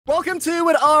Welcome to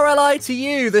An RLI to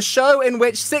You, the show in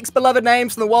which 6 beloved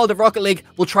names from the world of Rocket League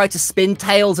will try to spin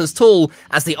tales as tall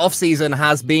as the off-season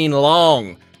has been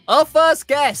long. Our first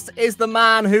guest is the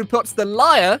man who puts the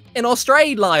liar in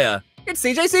Australia. It's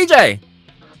CJCJ.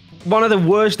 One of the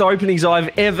worst openings I've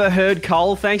ever heard,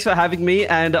 Cole. Thanks for having me,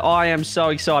 and I am so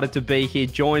excited to be here,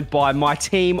 joined by my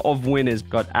team of winners.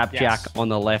 Got AppJack on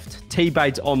the left,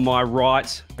 Tbates on my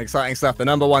right. Exciting stuff, the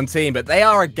 #1 team, but they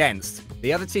are against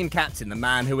the other team captain, the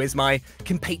man who is my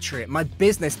compatriot, my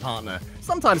business partner,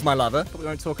 sometimes my lover, but we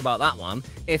won't talk about that one.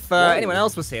 If anyone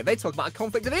else was here, they'd talk about a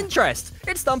conflict of interest.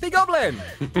 It's Stumpy Goblin.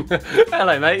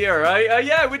 Hello, mate. You're all right.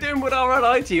 Yeah, we're doing What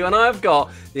RLI to You, and I've got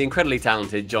the incredibly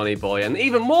talented Johnnyboi and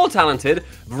even more talented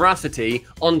Veracity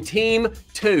on Team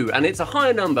 2, and it's a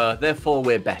higher number, therefore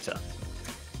we're better.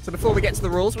 So before we get to the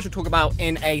rules, which we'll talk about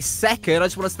in a second, I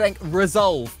just want to thank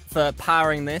Resolve for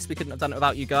powering this. We couldn't have done it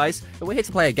without you guys. But we're here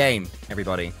to play a game,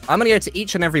 everybody. I'm going to go to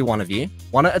each and every one of you,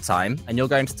 one at a time, and you're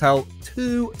going to tell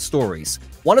 2 stories.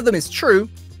 One of them is true,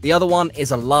 the other one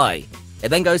is a lie. It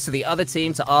then goes to the other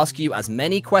team to ask you as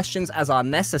many questions as are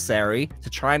necessary to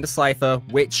try and decipher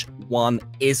which one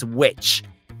is which.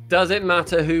 Does it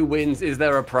matter who wins? Is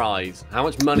there a prize? How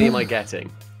much money am I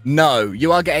getting? No,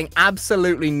 you are getting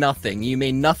absolutely nothing. You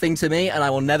mean nothing to me, and I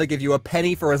will never give you a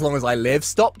penny for as long as I live.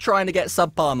 Stop trying to get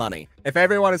subpar money. If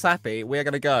everyone is happy, we're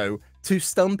going to go to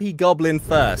Stumpy Goblin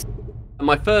first.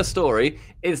 My first story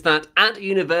is that at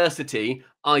university,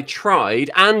 I tried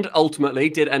and ultimately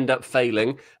did end up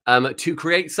failing to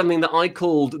create something that I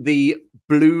called the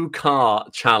Blue Car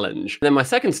Challenge. And then my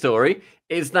second story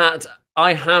is that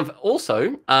I have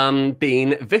also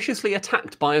been viciously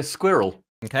attacked by a squirrel.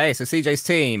 Okay, so CJ's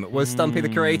team, was Stumpy the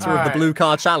creator of the Blue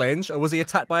Car Challenge, or was he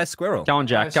attacked by a squirrel? Go on,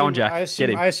 Jack. Go on, Jack. I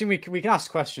assume we can ask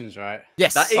questions, right?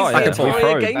 Yes. That is the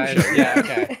entire game show. Yeah,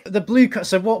 okay. The Blue Car...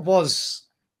 So what was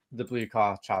the Blue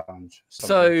Car Challenge?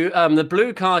 So the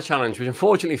Blue Car Challenge, which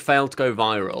unfortunately failed to go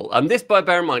viral. This,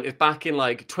 bear in mind, is back in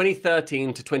like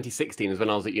 2013 to 2016 is when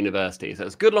I was at university. So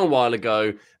it's a good long while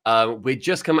ago. We'd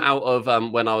just come out of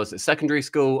when I was at secondary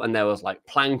school, and there was like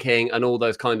planking and all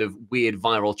those kind of weird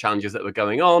viral challenges that were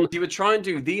going on. You would try and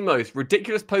do the most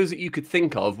ridiculous pose that you could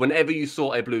think of whenever you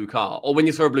saw a blue car, or when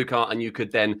you saw a blue car and you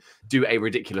could then do a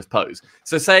ridiculous pose.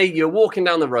 So say you're walking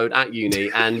down the road at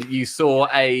uni and you saw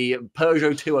a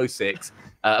Peugeot 206,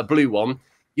 a blue one.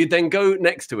 You'd then go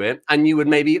next to it and you would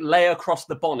maybe lay across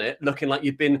the bonnet looking like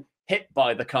you'd been hit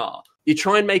by the car. You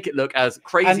try and make it look as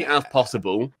crazy as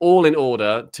possible, all in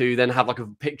order to then have like a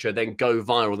picture, then go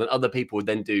viral. Then other people would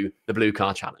then do the Blue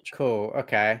Car Challenge. Cool.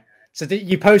 Okay. So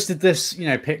you posted this,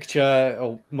 picture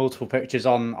or multiple pictures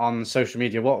on social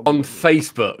media. What? On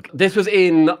Facebook. This was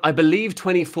in, I believe,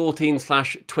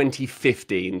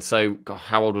 2014/2015. So, God,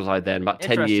 how old was I then? About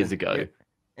 10 years ago.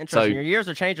 Interesting. Your years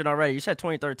are changing already. You said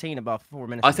 2013 about 4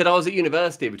 minutes ago. I said I was at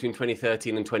university between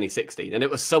 2013 and 2016, and it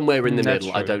was somewhere in the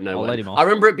middle. True. I don't know when. I I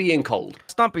remember it being cold.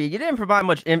 Stumpy, you didn't provide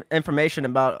much information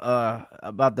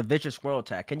about the vicious squirrel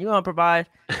attack. Can you provide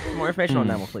more information on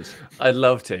that one, please? I'd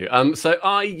love to. So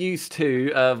I used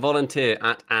to volunteer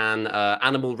at an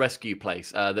animal rescue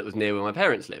place that was near where my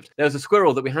parents lived. There was a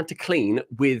squirrel that we had to clean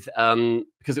with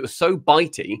because it was so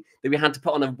bitey that we had to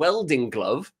put on a welding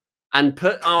glove and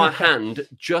put our hand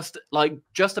just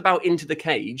about into the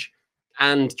cage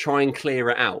and try and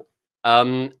clear it out.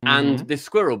 And this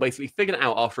squirrel basically figured it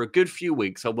out after a good few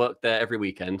weeks. I worked there every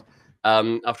weekend.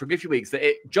 After a good few weeks, that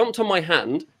it jumped on my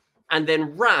hand and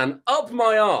then ran up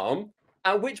my arm,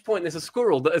 at which point there's a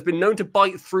squirrel that has been known to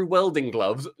bite through welding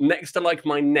gloves next to like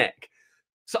my neck.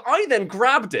 So I then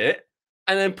grabbed it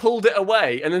and then pulled it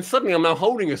away. And then suddenly I'm now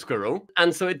holding a squirrel.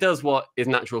 And so it does what is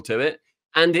natural to it.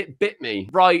 And it bit me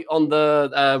right on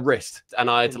the wrist, and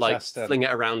I had to like fling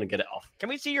it around and get it off. Can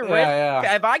we see your wrist?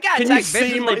 Yeah. If I got attacked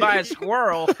viciously by a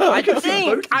squirrel, I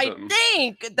think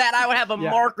that I would have a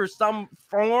mark or some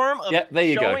form of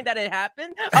showing that it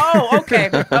happened. Oh, okay,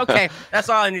 okay, that's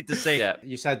all I need to see. Yeah,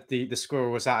 you said the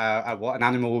squirrel was at what, an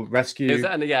animal rescue? It was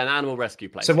at, an animal rescue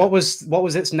place. So what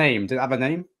was its name? Did it have a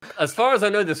name? As far as I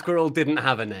know, the squirrel didn't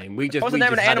have a name. We just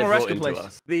had it brought into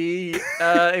us.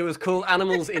 It was called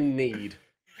Animals in Need.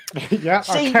 Yeah.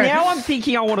 See, now I'm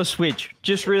thinking I want to switch.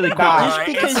 Just really quick. Just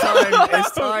because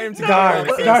it's time to go.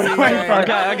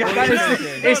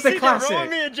 It's the classic. Roll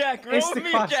me a jack. It's the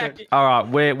classic. All right,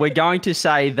 we're going to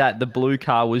say that the blue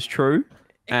car was true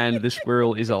and the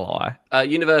squirrel is a lie.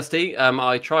 University,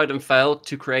 I tried and failed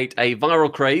to create a viral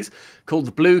craze called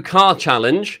the Blue Car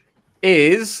Challenge.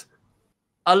 Is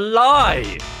a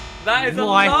lie. That is a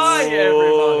lie,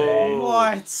 everybody.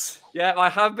 What? Yeah, I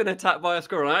have been attacked by a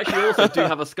squirrel. I actually also do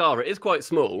have a scar. It is quite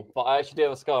small, but I actually do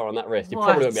have a scar on that wrist. You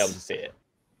probably won't be able to see it.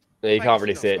 Yeah, you can't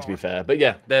really see it, to be fair. But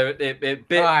yeah, it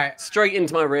bit straight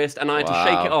into my wrist, and I had to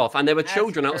shake it off. And there were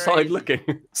children outside looking.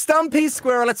 Stumpy's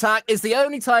squirrel attack is the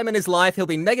only time in his life he'll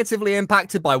be negatively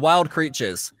impacted by wild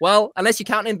creatures. Well, unless you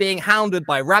count him being hounded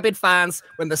by rabid fans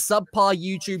when the subpar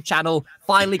YouTube channel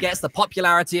finally gets the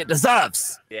popularity it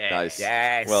deserves. Yes. Nice.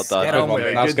 Yes. Well done. Get on with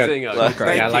it. That was good.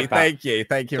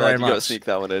 Thank you very much. You got to sneak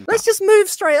that one in. Let's just move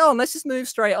straight on.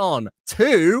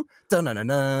 To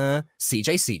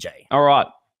CJCJ. All right.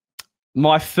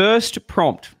 My first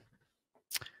prompt.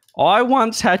 I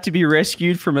once had to be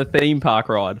rescued from a theme park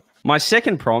ride. My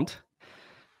second prompt.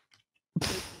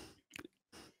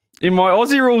 In my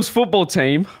Aussie Rules football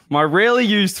team, my rarely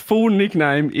used full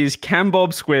nickname is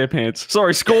Cambob Squarepants.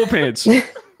 Sorry, Scorepants.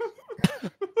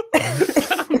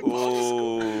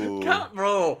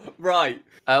 Bro, right.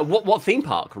 What theme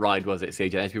park ride was it,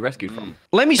 CJ, to be rescued from?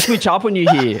 Let me switch up on you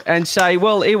here and say,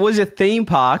 well, it was a theme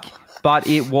park, but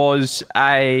it was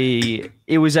a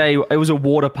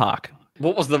water park.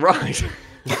 What was the ride?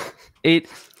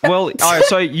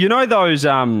 So you know those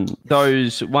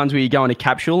ones where you go in a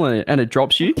capsule and it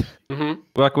drops you,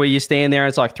 like where you stand there and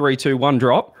it's like 3, 2, 1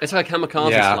 drop. It's like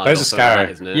kamikaze. Yeah, those are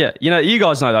scary, isn't it? Yeah, you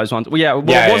guys know those ones. Well,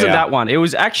 it wasn't that one. It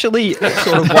was actually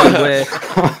sort of one where,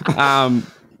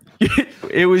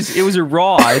 it was a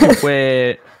ride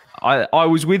where. I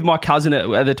was with my cousin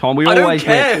at the time. I don't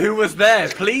care who was there.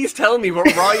 Please tell me what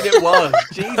ride it was.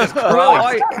 Jesus Christ.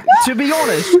 Well, to be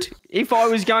honest, if I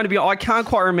was going to be, I can't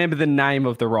quite remember the name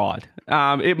of the ride.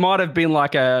 It might have been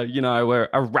like a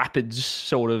rapids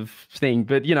sort of thing,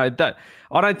 but that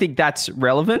I don't think that's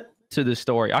relevant to the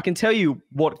story. I can tell you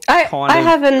what I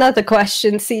have another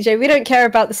question, CJ. We don't care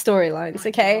about the storylines,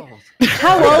 okay?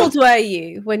 How old were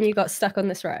you when you got stuck on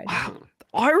this ride? Wow.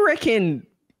 I reckon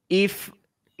if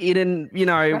at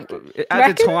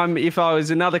the time, if I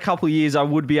was another couple of years, I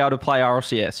would be able to play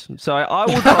RLCS. So I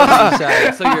would probably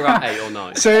say. So you're about 8 or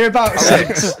 9. So you're about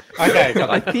 6. Okay.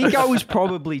 I think I was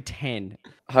probably 10.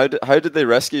 How did they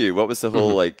rescue you? What was the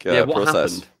whole what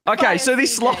process? happened? Okay, so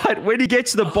this slide, when you get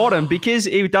to the bottom, because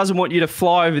it doesn't want you to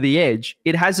fly over the edge,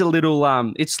 it has a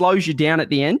little it slows you down at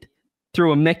the end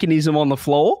through a mechanism on the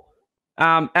floor.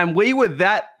 And we were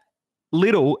that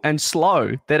little and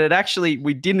slow that it actually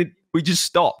we just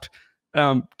stopped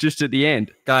just at the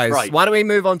end. Guys, why don't we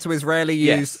move on to his rarely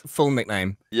used full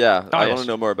nickname? Yeah, I want to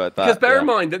know more about that. Because bear in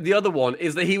mind that the other one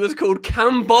is that he was called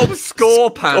Cambob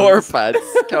Scorepants.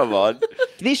 Scorepants, come on.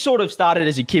 This sort of started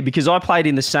as a kid because I played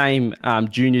in the same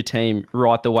junior team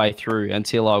right the way through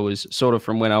until I was sort of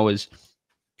from when I was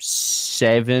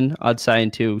 7, I'd say,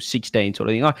 until 16 sort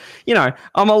of thing.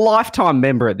 I'm a lifetime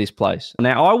member at this place.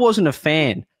 Now, I wasn't a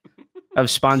fan of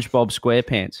SpongeBob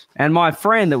SquarePants, and my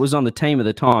friend that was on the team at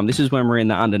the time, this is when we were in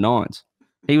the under-9s,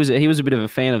 he was a bit of a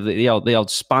fan of the old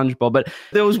SpongeBob. But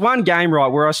there was one game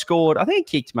where I scored, I think I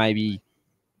kicked might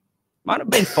have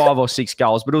been 5 or 6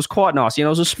 goals, but it was quite nice. It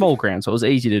was a small ground, so it was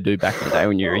easy to do back in the day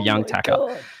when you're a young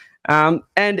tacker.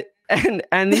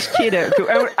 And this kid,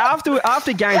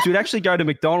 after games, we'd actually go to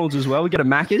McDonald's as well. We'd go to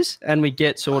Macca's and we'd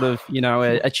get sort of,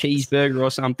 a cheeseburger or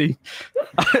something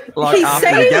after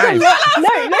the game.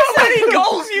 How many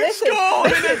goals you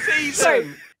scored in a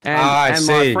season? And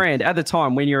my friend, at the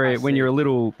time, when you're a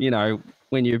little,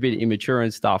 when you're a bit immature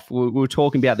and stuff, we were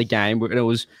talking about the game, and it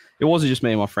wasn't just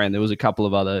me and my friend. There was a couple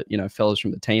of other, fellas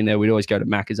from the team there. We'd always go to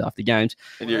Macca's after games.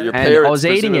 And your parents, I was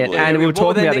eating it, and we were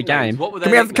talking about the game.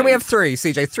 Can we have 3,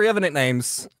 CJ? 3 other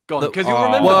nicknames. Go on, because you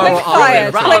remember. Quick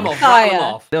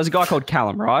fire. There was a guy called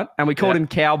Callum, right? And we called him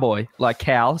Cowboy, like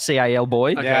Cal, C-A-L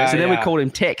boy. Okay. So then we called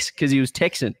him Tex because he was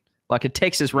Texan. Like a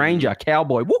Texas Ranger,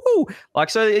 cowboy, woohoo! Like,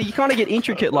 so you kind of get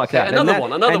intricate like that. Another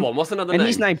one. What's another name? And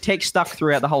his name Tex stuck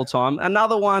throughout the whole time.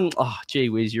 Another one, oh, gee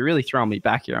whiz, you're really throwing me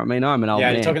back here. I mean, I'm an old man.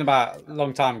 Yeah, you're talking about a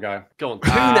long time ago. Go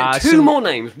on, two more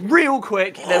names, real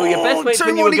quick. They were your best mates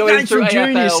when you were going through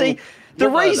AFL. See, the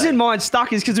reason mine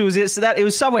stuck is because it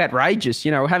was so outrageous,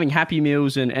 having Happy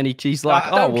Meals and he's like,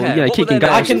 kicking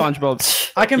goals,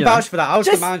 SpongeBob. I can vouch for that. I was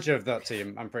the manager of that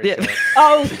team, I'm pretty sure.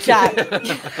 Oh, Jack.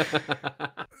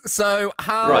 So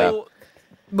how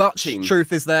much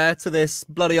truth is there to this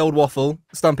bloody old waffle,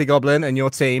 Stumpy Goblin, and your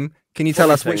team? Can you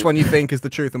tell us which one you think is the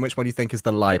truth and which one you think is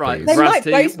the lie, please? They might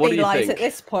both be lies at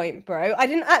this point, bro. I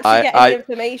didn't actually get any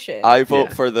information. I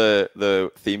vote for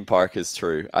the theme park is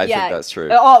true. I think that's true.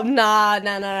 Oh, nah.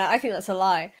 I think that's a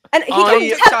lie. And I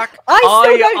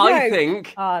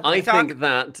think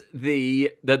that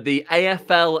the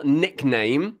AFL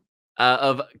nickname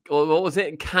of what was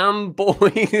it?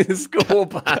 Camboy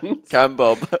Scorepants.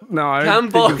 Cambob. No, it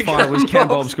was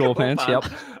Cambob Scorepants. Yep.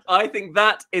 I think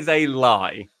that is a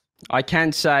lie. I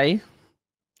can say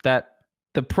that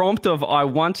the prompt of "I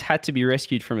once had to be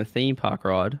rescued from a theme park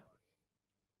ride"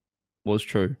 was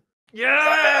true.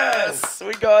 Yes,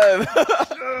 we got him.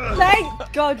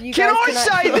 Thank God you guys. Can I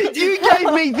say that you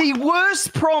gave me the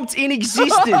worst prompt in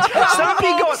existence? Somebody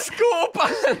got score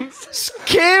pants.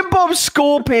 Cam Bob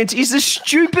score pants is the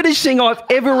stupidest thing I've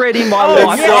ever read in my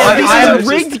life. yeah, This is a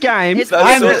rigged game. It's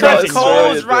because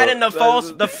Cole's writing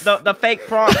the fake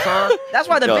prompt, huh? That's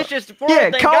why the vicious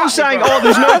Yeah, Cole's saying, "Oh,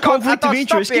 there's no conflict of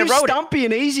interest." Give Stumpy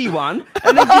an easy one,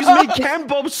 and then gives me Cam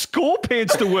Bob score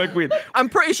pants to work with. I'm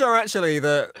pretty sure actually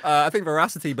that I think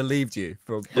Veracity believed you.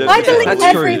 I believe That's true.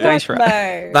 everyone. Thanks for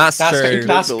That's true.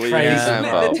 That's crazy.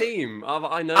 Split the team.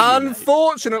 I know.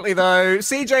 Unfortunately, though,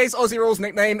 CJ's Aussie Rules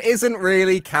nickname isn't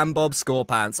really Cam Bob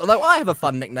Scorepants. Although I have a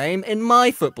fun nickname in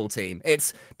my football team.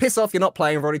 It's Piss Off, You're Not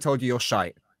Playing, I've already told you you're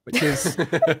shite. Which is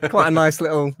quite a nice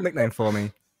little nickname for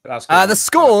me. That's good. The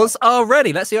scores are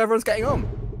ready. Let's see how everyone's getting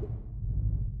on.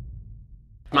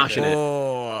 Smashing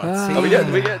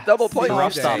it. We get double points.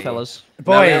 Rough start, fellas.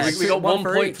 Boys, we got 1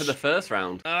 for point each. for the first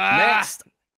round. Next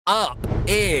up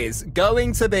is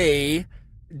going to be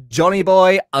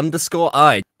Johnnyboi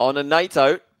 _I. On a night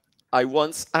out, I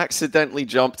once accidentally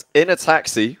jumped in a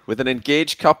taxi with an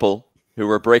engaged couple who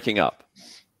were breaking up.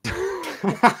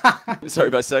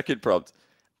 Sorry, my second prompt.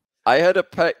 I had a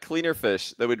pet cleaner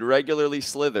fish that would regularly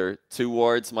slither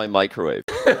towards my microwave.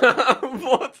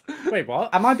 What? Wait, what?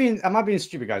 Am I being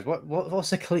stupid, guys?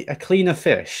 What's a cleaner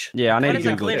fish? Yeah, I need to is a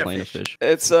Google cleaner cleaner fish? fish.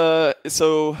 It's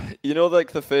so you know,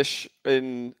 like the fish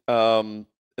in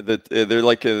they're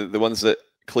like the ones that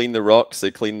clean the rocks. They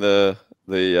clean the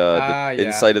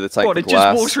inside of the tank. What, of it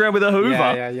glass. just walks around with a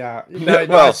Hoover? Yeah. No,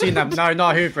 I've seen them. No,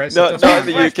 not Hoover. It's No, not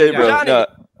in the UK, bro. Johnny, No,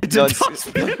 It's no, a it's-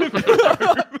 dustbin.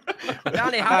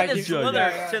 Johnny, how did it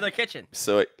slither to the kitchen?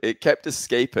 So it kept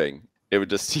escaping. It would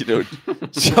just,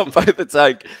 jump out the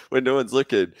tank when no one's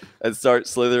looking and start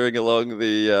slithering along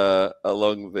the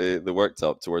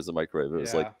worktop towards the microwave. It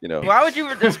was like, Why would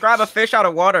you describe a fish out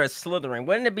of water as slithering?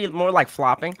 Wouldn't it be more like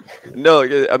flopping? No,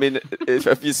 I mean,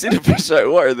 if you've seen a fish out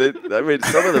of water,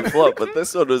 some of them flop, but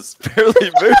this one was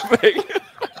barely moving.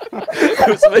 It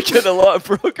was making a lot of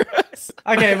progress.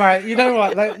 Okay, right. You know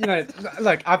what?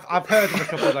 Look, I've heard of a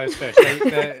couple of those fish.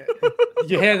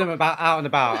 You hear them out and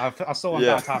about. I saw one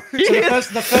that time. So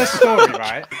the first story,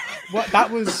 right? What that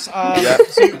was?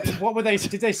 So what were they?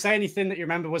 Did they say anything that you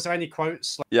remember? Was there any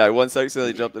quotes? Yeah, I once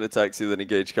accidentally jumped in a taxi with an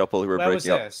engaged couple who were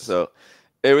breaking up. This? So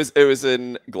it was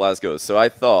in Glasgow. So I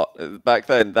thought back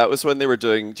then that was when they were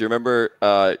doing. Do you remember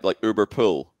like Uber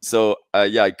Pool? So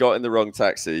I got in the wrong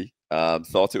taxi.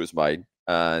 Thought it was mine,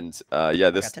 and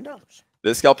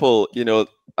this couple,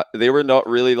 they were not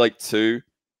really like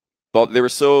but they were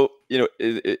so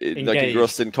like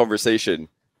engrossed in conversation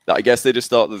that I guess they just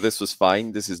thought that this was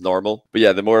fine, this is normal. But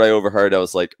yeah, the more I overheard, I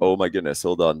was like, oh my goodness,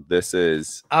 hold on, this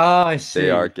is. I see.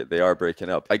 They are breaking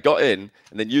up. I got in,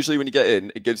 and then usually when you get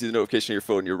in, it gives you the notification on your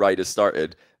phone, your ride has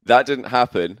started. That didn't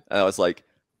happen, and I was like,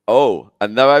 oh,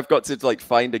 and now I've got to like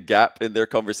find a gap in their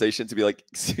conversation to be like,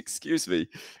 excuse me,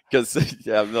 because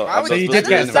I'm not. Why would you did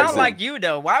get sound like you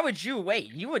though? Why would you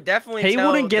wait? You would definitely. He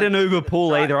wouldn't get an Uber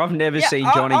pool either. I've never seen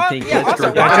Johnny think that's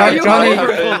true. Johnny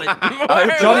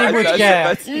would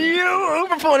get. You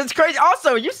Uber pool. It's crazy.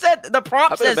 Also, you said the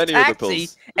prompt says taxi,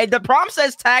 and the prompt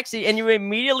says taxi, and you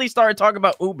immediately started talking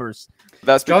about Ubers.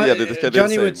 That's because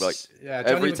Johnny would.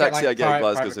 Every taxi I get in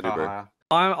Glasgow is an Uber.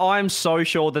 I'm so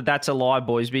sure that that's a lie,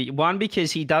 boys. One,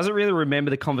 because he doesn't really remember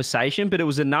the conversation, but it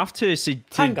was enough to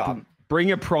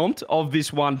bring a prompt of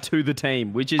this one to the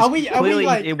team, which is clearly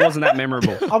it wasn't that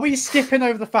memorable. Are we skipping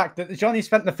over the fact that Johnny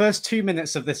spent the first 2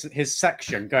 minutes of his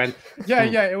section going,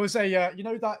 it was a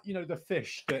the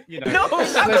fish that No, that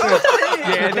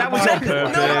was on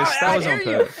purpose. That was on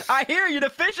purpose. I hear you. The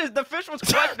fish was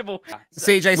questionable.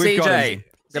 CJCJ,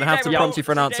 gonna have to prompt you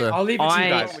for an answer. I'll leave it to you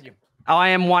guys. I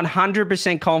am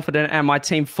 100% confident, and my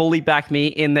team fully back me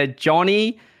in that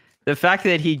Johnny, the fact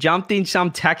that he jumped in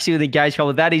some taxi with a engaged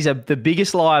couple, that is the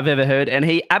biggest lie I've ever heard. And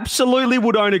he absolutely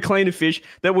would own a cleaner fish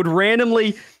that would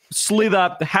randomly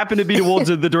slither, happen to be towards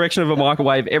the direction of a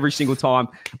microwave every single time.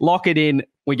 Lock it in.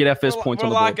 We get our first points on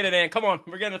the board. We're locking it in. Come on.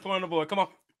 We're getting a point on the board. Come on.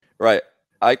 Right.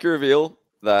 I can reveal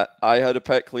that I had a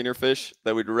pet cleaner fish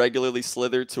that would regularly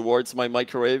slither towards my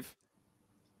microwave.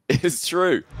 It's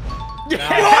true.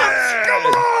 Yes! Come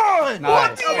on!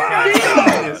 Nice.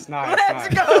 Let's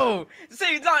go!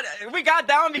 See, we got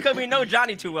down because we know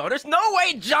Johnny too well. There's no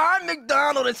way John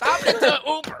McDonald is hopping into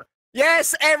Uber.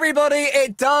 Yes, everybody,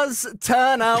 it does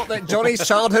turn out that Johnny's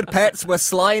childhood pets were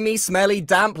slimy, smelly,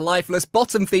 damp, lifeless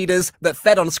bottom feeders that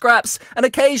fed on scraps and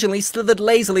occasionally slithered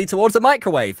lazily towards a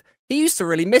microwave. He used to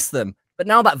really miss them, but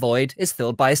now that void is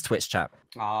filled by his Twitch chat.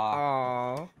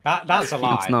 That's a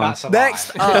lie. Nice. That's a lie.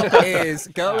 Next up is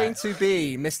going to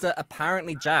be Mr.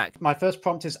 Apparently Jack. My first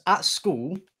prompt is, at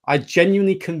school, I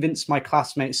genuinely convinced my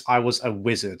classmates I was a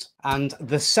wizard. And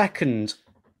the second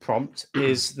prompt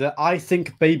is that I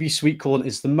think baby sweet corn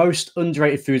is the most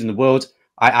underrated food in the world.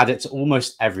 I add it to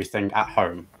almost everything at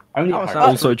home. Only at home.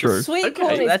 Also true. Sweet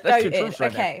corn is that's goated. true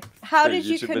right Okay, how Hey, did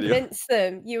you YouTube video. convince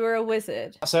them you were a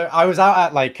wizard? So I was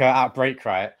out at at break,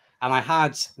 right? And I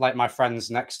had like my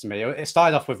friends next to me. It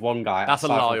started off with one guy. That's a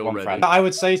Started lie with one already. friend. I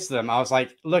would say to them, I was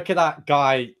like, look at that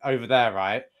guy over there,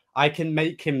 right? I can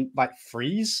make him like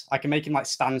freeze. I can make him like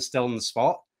stand still on the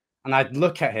spot. And I'd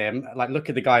look at him, like look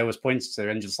at the guy I was pointing to,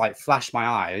 and just like flash my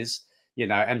eyes, you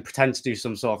know, and pretend to do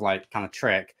some sort of like kind of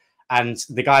trick. And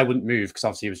the guy wouldn't move because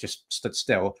obviously he was just stood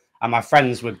still. And my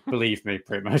friends would believe me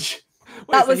pretty much.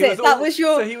 That was it. That was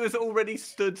your. So he was already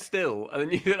stood still,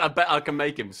 and then you. I bet I can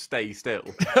make him stay still.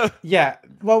 Yeah.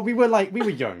 Well, we were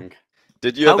young.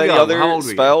 Did you have any How old other were you?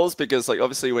 spells? Because like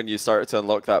obviously when you started to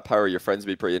unlock that power, your friends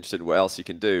would be pretty interested in what else you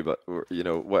can do. But you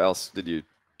know, what else did you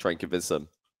try and convince them?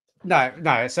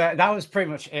 No. So that was pretty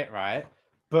much it, right?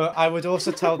 But I would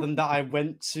also tell them that I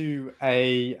went to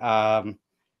a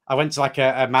like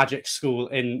a magic school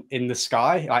in the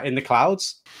sky, like in the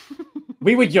clouds.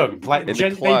 We were young, like In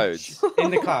the clouds. in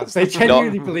the clouds. They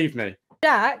genuinely believed me.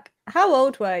 Jack, how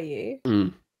old were you?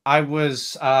 I would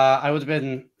have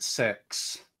been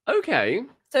 6. Okay.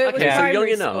 So it was Okay, so primary young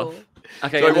enough. school.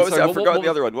 Okay. Sorry, and what was so it? I forgot the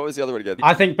other one. What was the other one again?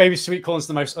 I think baby sweet corn is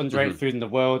the most underrated food in the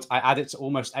world. I add it to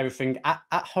almost everything at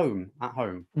home. At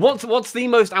home. What's the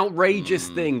most outrageous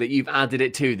thing that you've added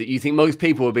it to that you think most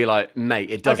people would be like, mate,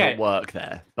 it doesn't work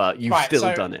there, but you've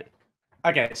still done it?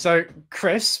 Okay, so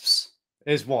crisps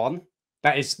is one.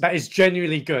 That is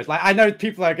genuinely good. Like I know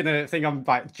people are gonna think I'm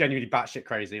like genuinely batshit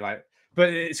crazy, like, but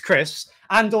it's crisps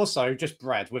and also just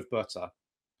bread with butter.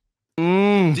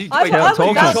 Do you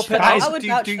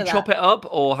chop it up,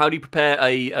 or how do you prepare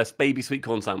a baby sweet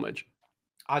corn sandwich?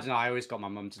 I don't know. I always got my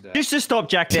mum to do it. Just to stop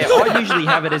Jack there, I usually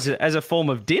have it as a form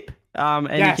of dip, and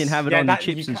you can have it on the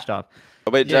chips and stuff.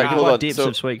 Oh, wait, Jack, hold on. Dips So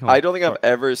of sweet corn. I don't think I've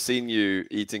ever seen you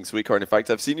eating sweet corn. In fact,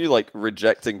 I've seen you like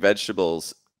rejecting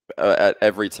vegetables at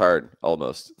every turn,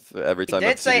 almost every time.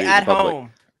 Did say at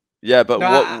home. Yeah, but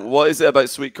what is it about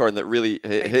sweet corn that really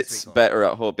hits better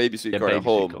at home? Baby sweet corn at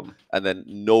home, and then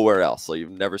nowhere else. Like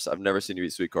I've never seen you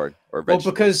eat sweet corn or vegetables.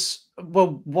 Well, because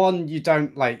one, you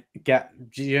don't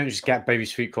just get baby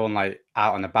sweet corn like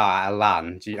out and about at a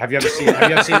LAN. Have you ever seen an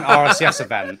RCS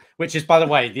event? Which is, by the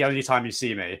way, the only time you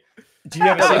see me. Do you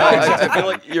ever see? I feel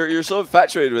like you're so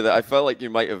infatuated with it. I felt like you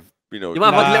might have, you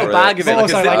might have like a little bag of it, like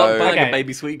a Ziploc bag of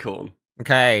baby sweet corn.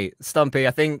 Okay, Stumpy,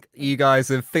 I think you guys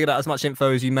have figured out as much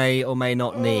info as you may or may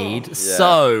not need. Yeah.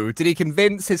 So, did he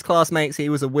convince his classmates he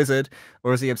was a wizard,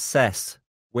 or is he obsessed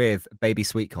with baby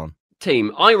sweet corn?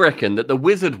 Team, I reckon that the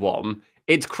wizard one,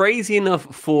 it's crazy enough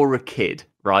for a kid,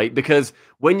 right? Because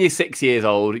when you're 6 years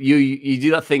old, you do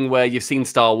that thing where you've seen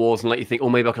Star Wars and like you think, oh,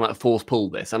 maybe I can like force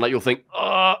pull this, and like you'll think,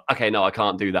 oh, okay, no, I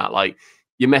can't do that. Like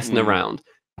you're messing around.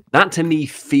 That to me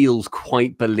feels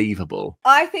quite believable.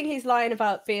 I think he's lying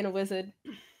about being a wizard.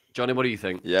 Johnny, what do you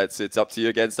think? Yeah, it's up to you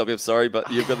again, Stumpy. I'm sorry,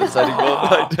 but you've got the deciding vote.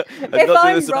 I'm not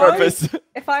doing this on purpose.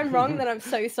 If I'm wrong, then I'm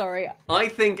so sorry. I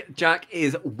think Jack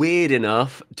is weird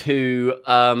enough to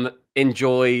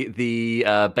enjoy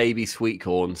the baby sweet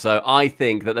corn. So I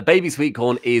think that the baby sweet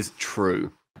corn is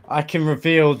true. I can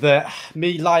reveal that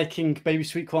me liking baby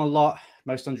sweet corn a lot,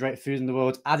 most underrated food in the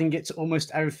world, adding it to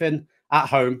almost everything at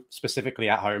home, specifically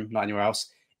at home, not anywhere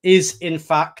else, is in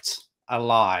fact a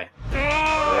lie.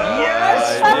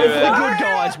 Yes! Good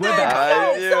guys, we're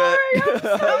back.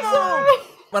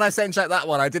 When I sent Jack that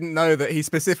one, I didn't know that he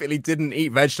specifically didn't eat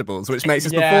vegetables, which makes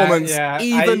his performance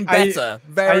even better.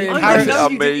 Very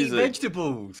amazing.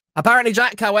 Vegetables. Apparently,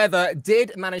 Jack, however,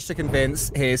 did manage to convince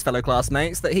his fellow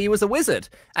classmates that he was a wizard,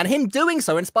 and him doing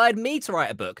so inspired me to write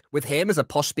a book, with him as a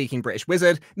posh-speaking British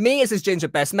wizard, me as his ginger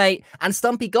best mate, and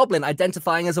Stumpy Goblin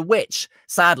identifying as a witch.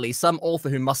 Sadly, some author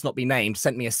who must not be named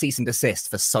sent me a cease and desist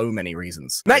for so many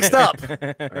reasons. Next up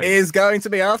is going to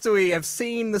be, after we have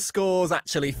seen the scores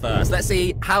actually first, let's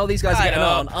see how these guys are getting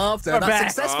on after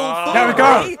that successful There we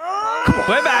go.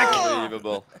 We're back.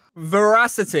 Unbelievable.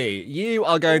 Veracity, you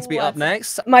are going to be up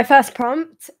next. My first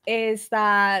prompt is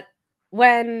that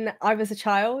when I was a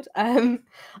child, I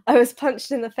was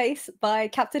punched in the face by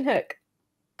Captain Hook.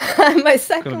 My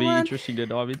second Gonna be one interesting to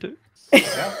dive into.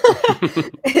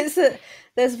 is that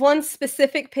there's one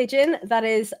specific pigeon that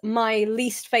is my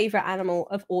least favorite animal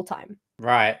of all time.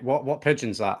 Right. What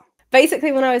pigeon's that?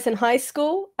 Basically, when I was in high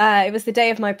school, it was the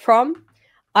day of my prom.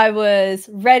 I was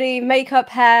ready, makeup,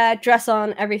 hair, dress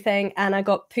on, everything, and I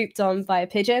got pooped on by a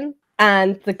pigeon.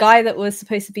 And the guy that was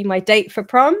supposed to be my date for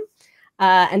prom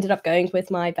ended up going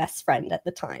with my best friend at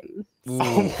the time.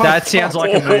 Oh, that sounds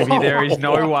like a movie. There is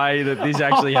no way that this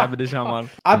actually happened to someone.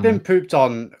 I've been pooped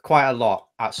on quite a lot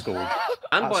at school.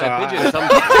 And by a pigeon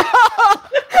sometimes.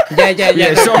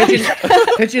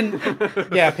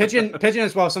 Pigeon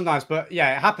as well sometimes, but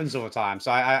yeah, it happens all the time.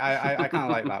 So I kind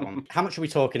of like that one. How much are we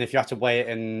talking if you have to weigh it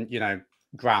in, you know,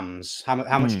 grams? How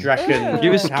much do you reckon?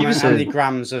 How many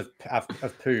grams of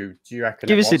poo do you reckon?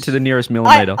 Give us it to the nearest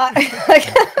millimeter.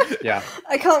 Yeah.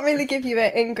 I can't really give you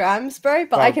it in grams, bro,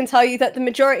 but I can tell you that the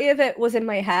majority of it was in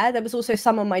my hair. There was also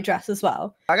some on my dress as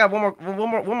well. I got one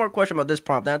more question about this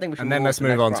prompt. Then I think we should. And then let's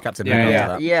move on to Captain.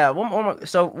 Yeah. One more.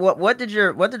 So what did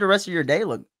the rest of your day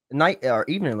night or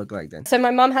evening look like then? So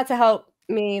my mom had to help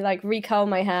me like recurl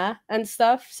my hair and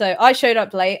stuff. So I showed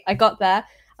up late. I got there.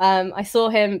 I saw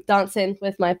him dancing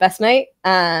with my best mate,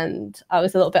 and I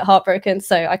was a little bit heartbroken.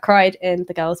 So I cried in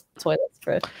the girls' toilets.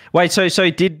 Wait, so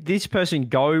did this person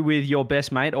go with your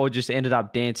best mate, or just ended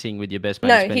up dancing with your best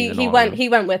mate? No, he went. He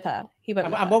went with her.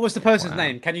 And what was the person's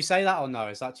name? Can you say that or no?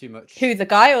 Is that too much? Who, the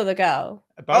guy or the girl?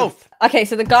 Both. Okay,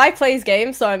 so the guy plays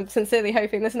games, so I'm sincerely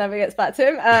hoping this never gets back to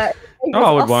him.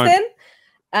 Austin,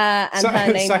 and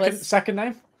her name was second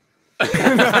name.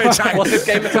 What's his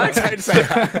game attack?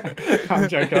 I'm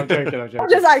joking. I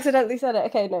just accidentally said it.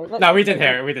 Okay, no. No, we didn't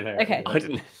hear it. Okay. I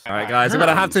didn't. All right, guys, I'm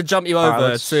gonna have to jump you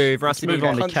over to Veracity. Move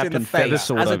on to Captain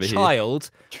Feathersword as a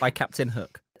child by Captain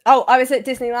Hook. Oh, I was at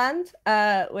Disneyland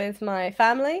with my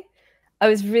family. I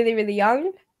was really, really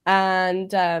young,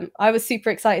 and I was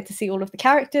super excited to see all of the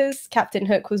characters. Captain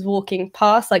Hook was walking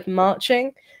past, like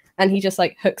marching, and he just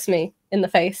like hooks me in the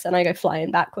face, and I go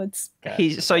flying backwards.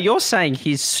 So you're saying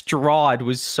his stride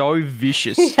was so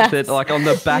vicious that, like, on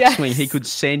the backswing, he could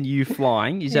send you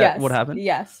flying? Is that what happened?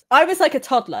 Yes. I was like a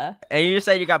toddler. And you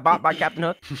say you got bopped by Captain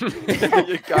Hook?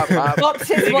 You got bopped.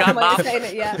 Bopped is one way of saying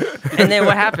it, yeah. And then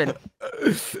what happened?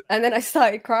 And then I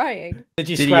started crying. Did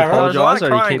you apologize,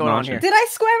 or you keep marching? Did I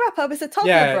square up? I was a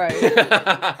toddler,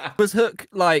 bro. Was Hook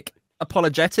like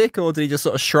apologetic, or did he just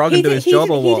sort of shrug and do his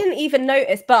job, or what? He didn't even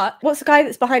notice, but what's the guy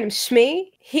that's behind him, Shmee?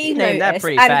 He noticed,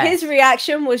 and fast. His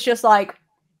reaction was just like,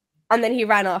 and then he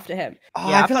ran after him. Oh,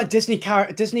 yeah, I feel like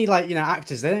Disney, like, you know,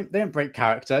 actors, they don't break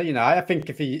character. You know, I think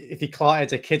if he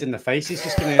clattered a kid in the face, he's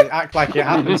just going to act like it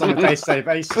happens on a day-to-day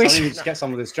basis. I think he just gets on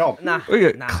with his job.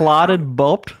 Clattered,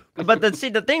 bopped. But the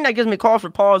thing that gives me cause for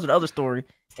pause with the other story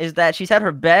is that she said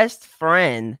her best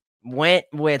friend went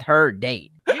with her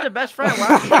date. She's the best friend.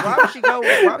 Why would she go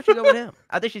with him?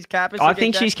 I think she's capping. I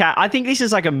think she's I think this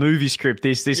is like a movie script.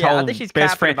 This whole I think she's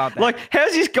best friend. about that. Like,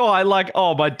 how's this guy like?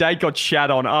 Oh, my date got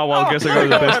shat on. Oh well, I guess I go with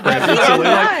the best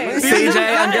friend.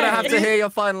 CJ, I'm gonna have to hear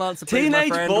your final answer, please, my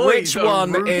friend. Which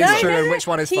one is true and which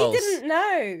one is false? He didn't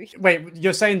know. Wait,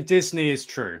 you're saying Disney is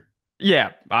true?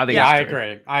 Yeah, I think. Yeah, I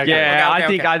agree. Yeah,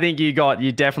 I think you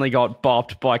definitely got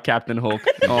bopped by Captain Hook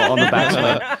on the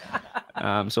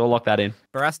backswing. So I'll lock that in.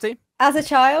 Veracity? As a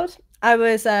child, I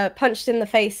was punched in the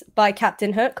face by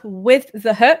Captain Hook with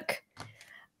the hook,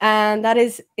 and that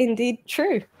is indeed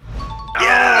true.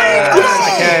 Yeah!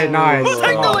 Okay,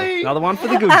 nice. Another one for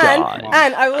the good guy.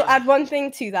 And I will add one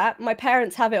thing to that. My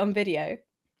parents have it on video.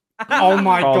 Oh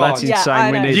my god, that's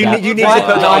insane. Yeah, you need to put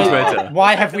that on Twitter.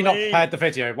 Why have we not prepared the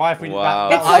video? Why have we? Wow.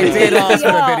 I did ask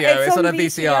for the video. It's on a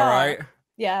VCR, right?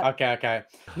 Yeah. Okay.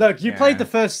 Look, you played the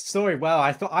first story well.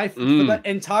 I thought for the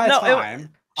entire time.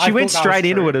 She went straight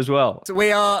into it as well. So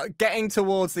we are getting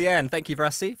towards the end. Thank you,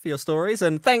 Veracity, for your stories.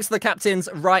 And thanks to the captain's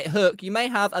right hook, you may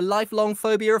have a lifelong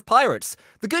phobia of pirates.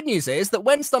 The good news is that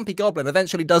when Stumpy Goblin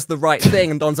eventually does the right thing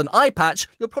and dons an eye patch,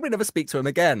 you'll probably never speak to him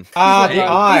again. The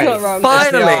eye. He's not wrong.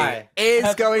 Finally,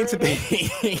 is going to be...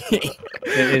 It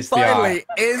is Finally,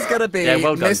 is going to be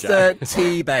Mr.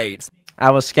 Tbates.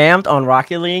 I was scammed on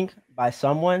Rocket League by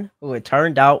someone who it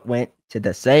turned out went to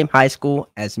the same high school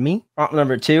as me. Prompt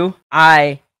number 2,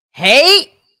 I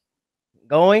hate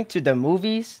going to the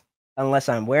movies unless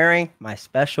I'm wearing my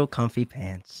special comfy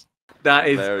pants. That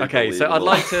is Very okay. So I'd believable.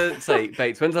 like to say,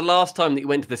 Bates, when's the last time that you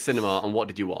went to the cinema and what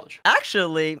did you watch?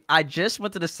 Actually, I just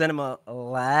went to the cinema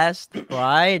last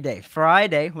Friday.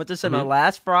 Went to the cinema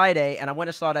last Friday, and I went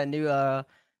and saw that new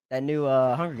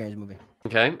Hunger Games movie.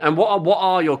 Okay, and what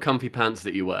are your comfy pants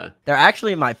that you wear? They're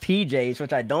actually my PJs,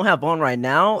 which I don't have on right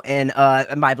now, and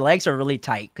my legs are really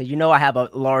tight because you know I have a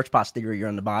large posterior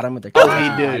on the bottom with the. Oh, he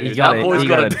did. That boy's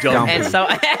got a dump. And so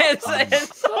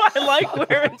I like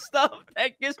wearing stuff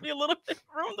that gives me a little bit of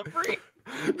room to breathe.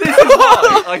 This is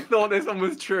why I thought this one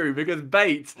was true, because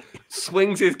Bates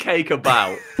swings his cake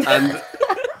about and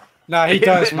No, he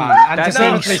does, man. And That's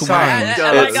deservedly so. insane. It's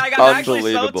I'm actually so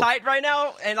unbelievable. tight right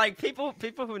now, and like people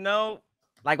who know,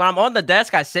 like when I'm on the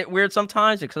desk, I sit weird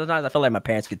sometimes because sometimes I feel like my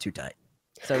pants get too tight.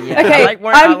 So yeah, Okay, I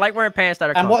like wearing pants that are.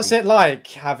 And comfy. what's it like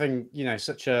having,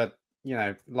 such a,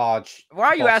 large? Why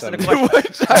are you asking the bottom?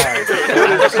 question? Sorry.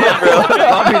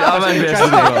 I'm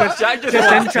invested. Jack just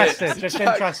Just wants it.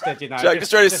 interested, Jack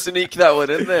just trying to sneak that one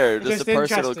in there. Just a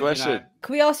personal interested, question.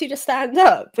 Can we ask you to stand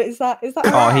up? Is that?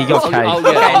 Oh, he got cake.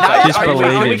 yeah. Just Are we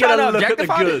believe it. gonna look at the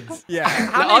Objectify it? goods? Yeah.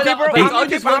 How many people? I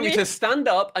just want you to stand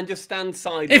up and just stand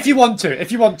sideways. If you want to.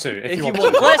 If you want to.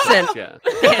 Listen. Yeah.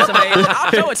 It's amazing.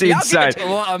 I'll show it to you. I'll It's give it to insane.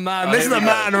 you. What a man. This is the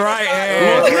man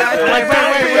right Look here. at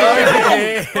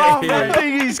that. Oh, that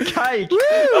thing is cake.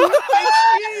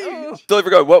 Totally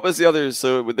forgot. What was the other?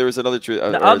 So there was another truth.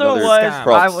 The other one was scam.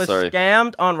 Props, I was sorry.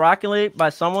 scammed on Rocket League by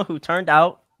someone who turned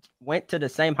out went to the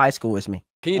same high school as me.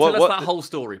 Can you What- tell us what- that whole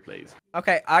story, please?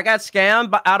 Okay, I got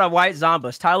scammed out of White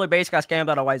Zombas. Tyler Bates got scammed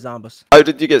out of White Zombas. How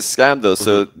did you get scammed though?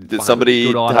 So did Wow,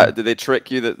 somebody? good item. Did they trick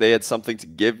you that they had something to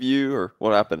give you, or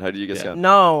what happened? How did you get Yeah. scammed?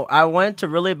 No, I went to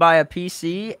really buy a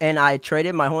PC and I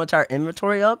traded my whole entire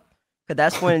inventory up. Cause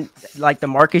that's when like the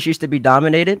markets used to be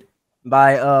dominated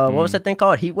by what was that thing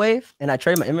called? Heatwave. And I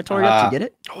traded my inventory up to get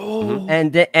it. Oh,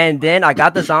 And then I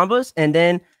got the Zombas, and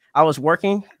then I was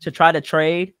working to try to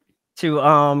trade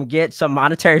to get some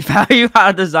monetary value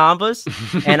out of the Zombas,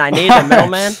 and I needed a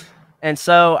middleman. And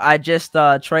so I just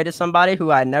traded somebody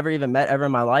who I never even met ever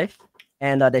in my life,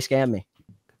 and they scammed me.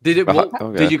 Did it? What,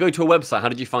 Okay. Did you go to a website? How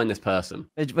did you find this person?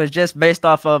 It was just based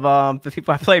off of the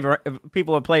people I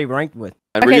played ranked with.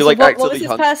 and were Okay, you so like what was actively this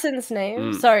hunting? person's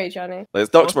name? Sorry, Johnny. Let's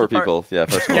dox What's more the part- people. Yeah,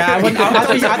 first of all.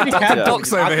 Yeah, I'd be careful.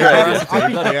 Docs over I'd be here. careful. I'd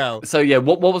be Bloody hell. So yeah,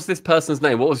 what was this person's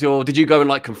name? What was your? Did you go and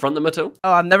like confront them at all?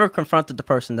 Oh, I've never confronted the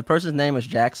person. The person's name was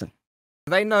Jackson.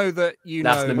 They know that you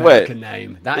That's know. an Wait. American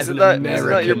name. That is Isn't an that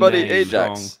American your buddy name.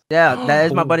 Ajax? Yeah, that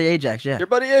is my buddy Ajax. Yeah. Your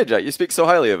buddy Ajax. You speak so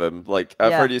highly of him. Like I've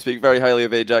Yeah. heard you speak very highly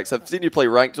of Ajax. I've seen you play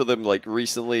ranked with him like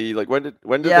recently. Like when did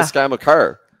Yeah. the scam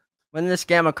occur? When did this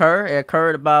scam occur? It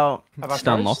occurred about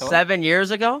Stun lock. 7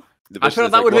 years ago. I feel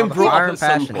like that would have been what? brought Fire up and at some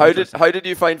passion. point. How did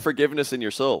you find forgiveness in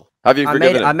your soul? Have you I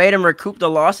forgiven him? made him recoup the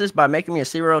losses by making me a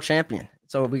serial champion.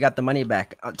 So we got the money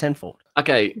back tenfold.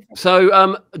 Okay,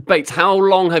 so Bates, how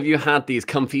long have you had these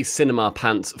comfy cinema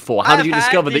pants for? How did you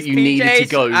discover that you needed to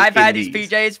go? I've in had these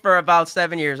PJs for about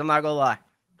 7 years. I'm not gonna lie.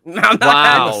 I'm not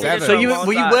Wow. having these So for you a long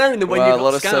were you time. wearing them when Wow, you a got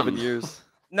lot of scammed? 7 years.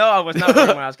 No, I was not wearing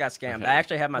when I got scammed. I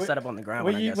actually had my setup on the ground.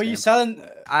 Were when I you got were you scammed. selling?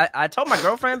 I told my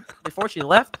girlfriend before she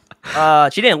left.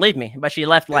 She didn't leave me, but she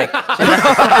left like she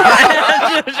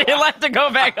left to go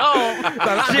back home.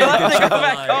 She left to go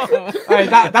back home. Hey,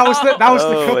 that was the Oh,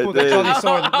 couple that it Johnny is.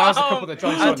 saw. That was the couple that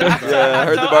Johnny saw. Yeah, I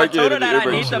heard them I arguing told her in the that I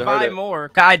Uber. need Should've to heard buy it. more.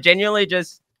 'Cause I genuinely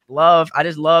just love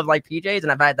like PJs,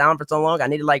 and I've had down for so long. I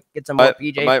need to like get some more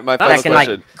PJs My that final can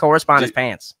question: like correspond Do- as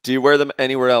pants. do you wear them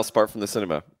anywhere else apart from the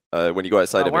cinema? When you go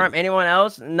outside of Wear it? them anyone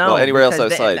else? No. Well, anywhere else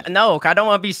because outside? No, 'cause I don't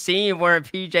want to be seen wearing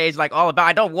PJs like all about.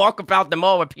 I don't walk about the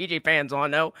mall with PJ pants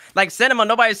on. No, like cinema,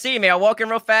 nobody see me. I walk in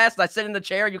real fast. I sit in the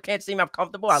chair. You can't see me. I'm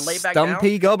comfortable. I lay back down.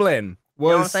 Stumpy Goblin. You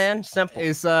know what I'm saying? Simple.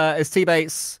 Is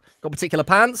Tbates got particular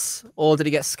pants, or did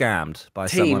he get scammed by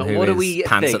Team, someone who what do is we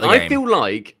pants think? at the I game? feel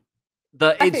like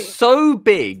that I it's think- so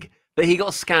big that he got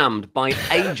scammed by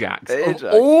Ajax of Ajax.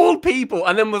 all people,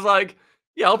 and then was like,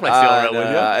 "Yeah, I'll play CRL with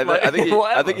you." I think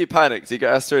Whatever. he panicked. He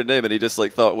got asked her name and he just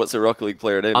like thought, "What's a Rocket League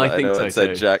player name?" I that think know? so And said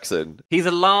too. Jackson. He's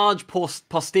a large,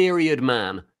 posteriored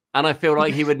man, and I feel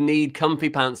like he would need comfy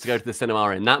pants to go to the cinema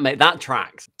in. That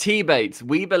tracks. T-Bates,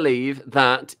 we believe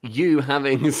that you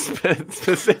having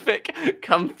specific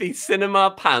comfy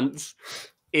cinema pants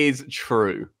is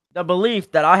true. The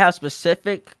belief that I have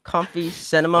specific comfy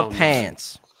cinema Oh, no.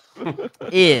 pants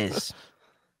is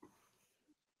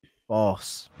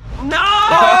false. No!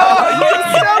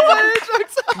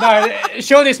 No,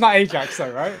 surely it's not Ajax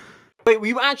though, right? Wait, were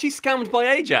you actually scammed by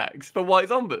Ajax for White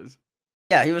Zombas?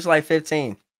 Yeah, he was like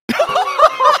 15.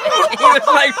 He was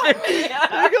like 15.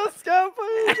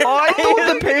 I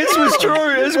thought the pants was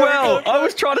true as well. I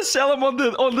was trying to sell him on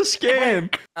the scam.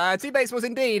 Tbates was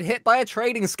indeed hit by a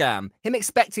trading scam. Him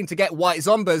expecting to get White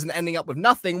Zombas and ending up with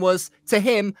nothing was, to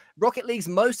him, Rocket League's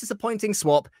most disappointing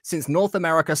swap since North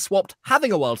America swapped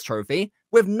having a World's Trophy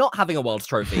with not having a World's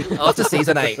Trophy after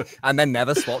Season 8, and then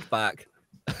never swapped back.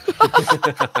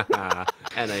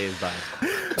 NA is bad.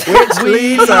 Which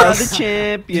leads us the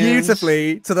champions.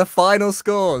 beautifully to the final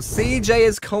scores. CJ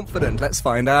is confident. Let's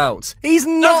find out. He's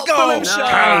not full of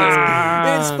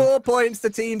shade. It's 4 points to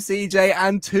Team CJ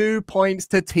and 2 points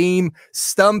to Team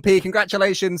Stumpy.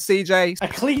 Congratulations, CJ. A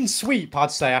clean sweep,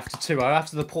 I'd say, after 2-0,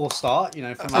 after the poor start. You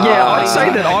know, from I'd say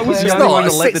that I was the only one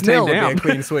to let the team down. A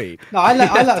clean sweep. No, I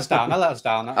let us down. I let us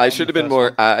down. I should have been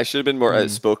more. I should have been more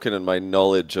outspoken in my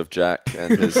knowledge of Jack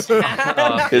and his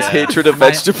hatred of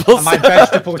vegetables. And my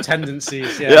vegetable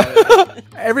tendencies. Yeah.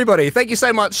 Everybody, thank you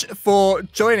so much for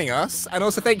joining us, and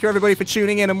also thank you everybody for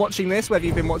tuning in and watching this, whether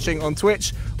you've been watching on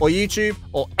Twitch or YouTube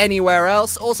or anywhere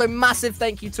else. Also, massive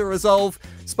thank you to Resolve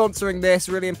sponsoring this.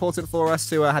 Really important for us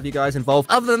to have you guys involved.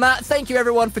 Other than that, thank you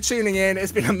everyone for tuning in.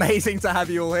 It's been amazing to have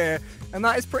you all here, and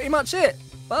that is pretty much it.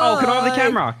 Bye. Oh, can I have the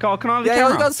camera? Can I have the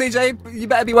camera? Yeah, go on, CJ. You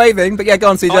better be waving, but yeah,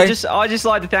 go on, CJ. I just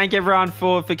like to thank everyone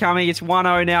for coming. It's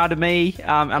 1-0 now to me,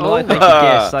 and I'd like to thank the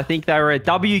guests. I think they were a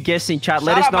W guest in chat.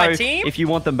 Let us know if you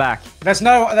want them back. There's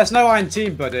no iron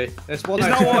team, buddy. There's no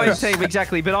iron team,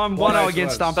 exactly, but I'm 1-0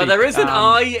 against Stumpy. But there is an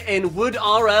I in Wood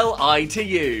RL I to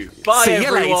you. Bye, See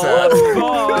everyone.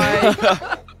 You later.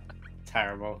 Bye.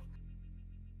 Terrible.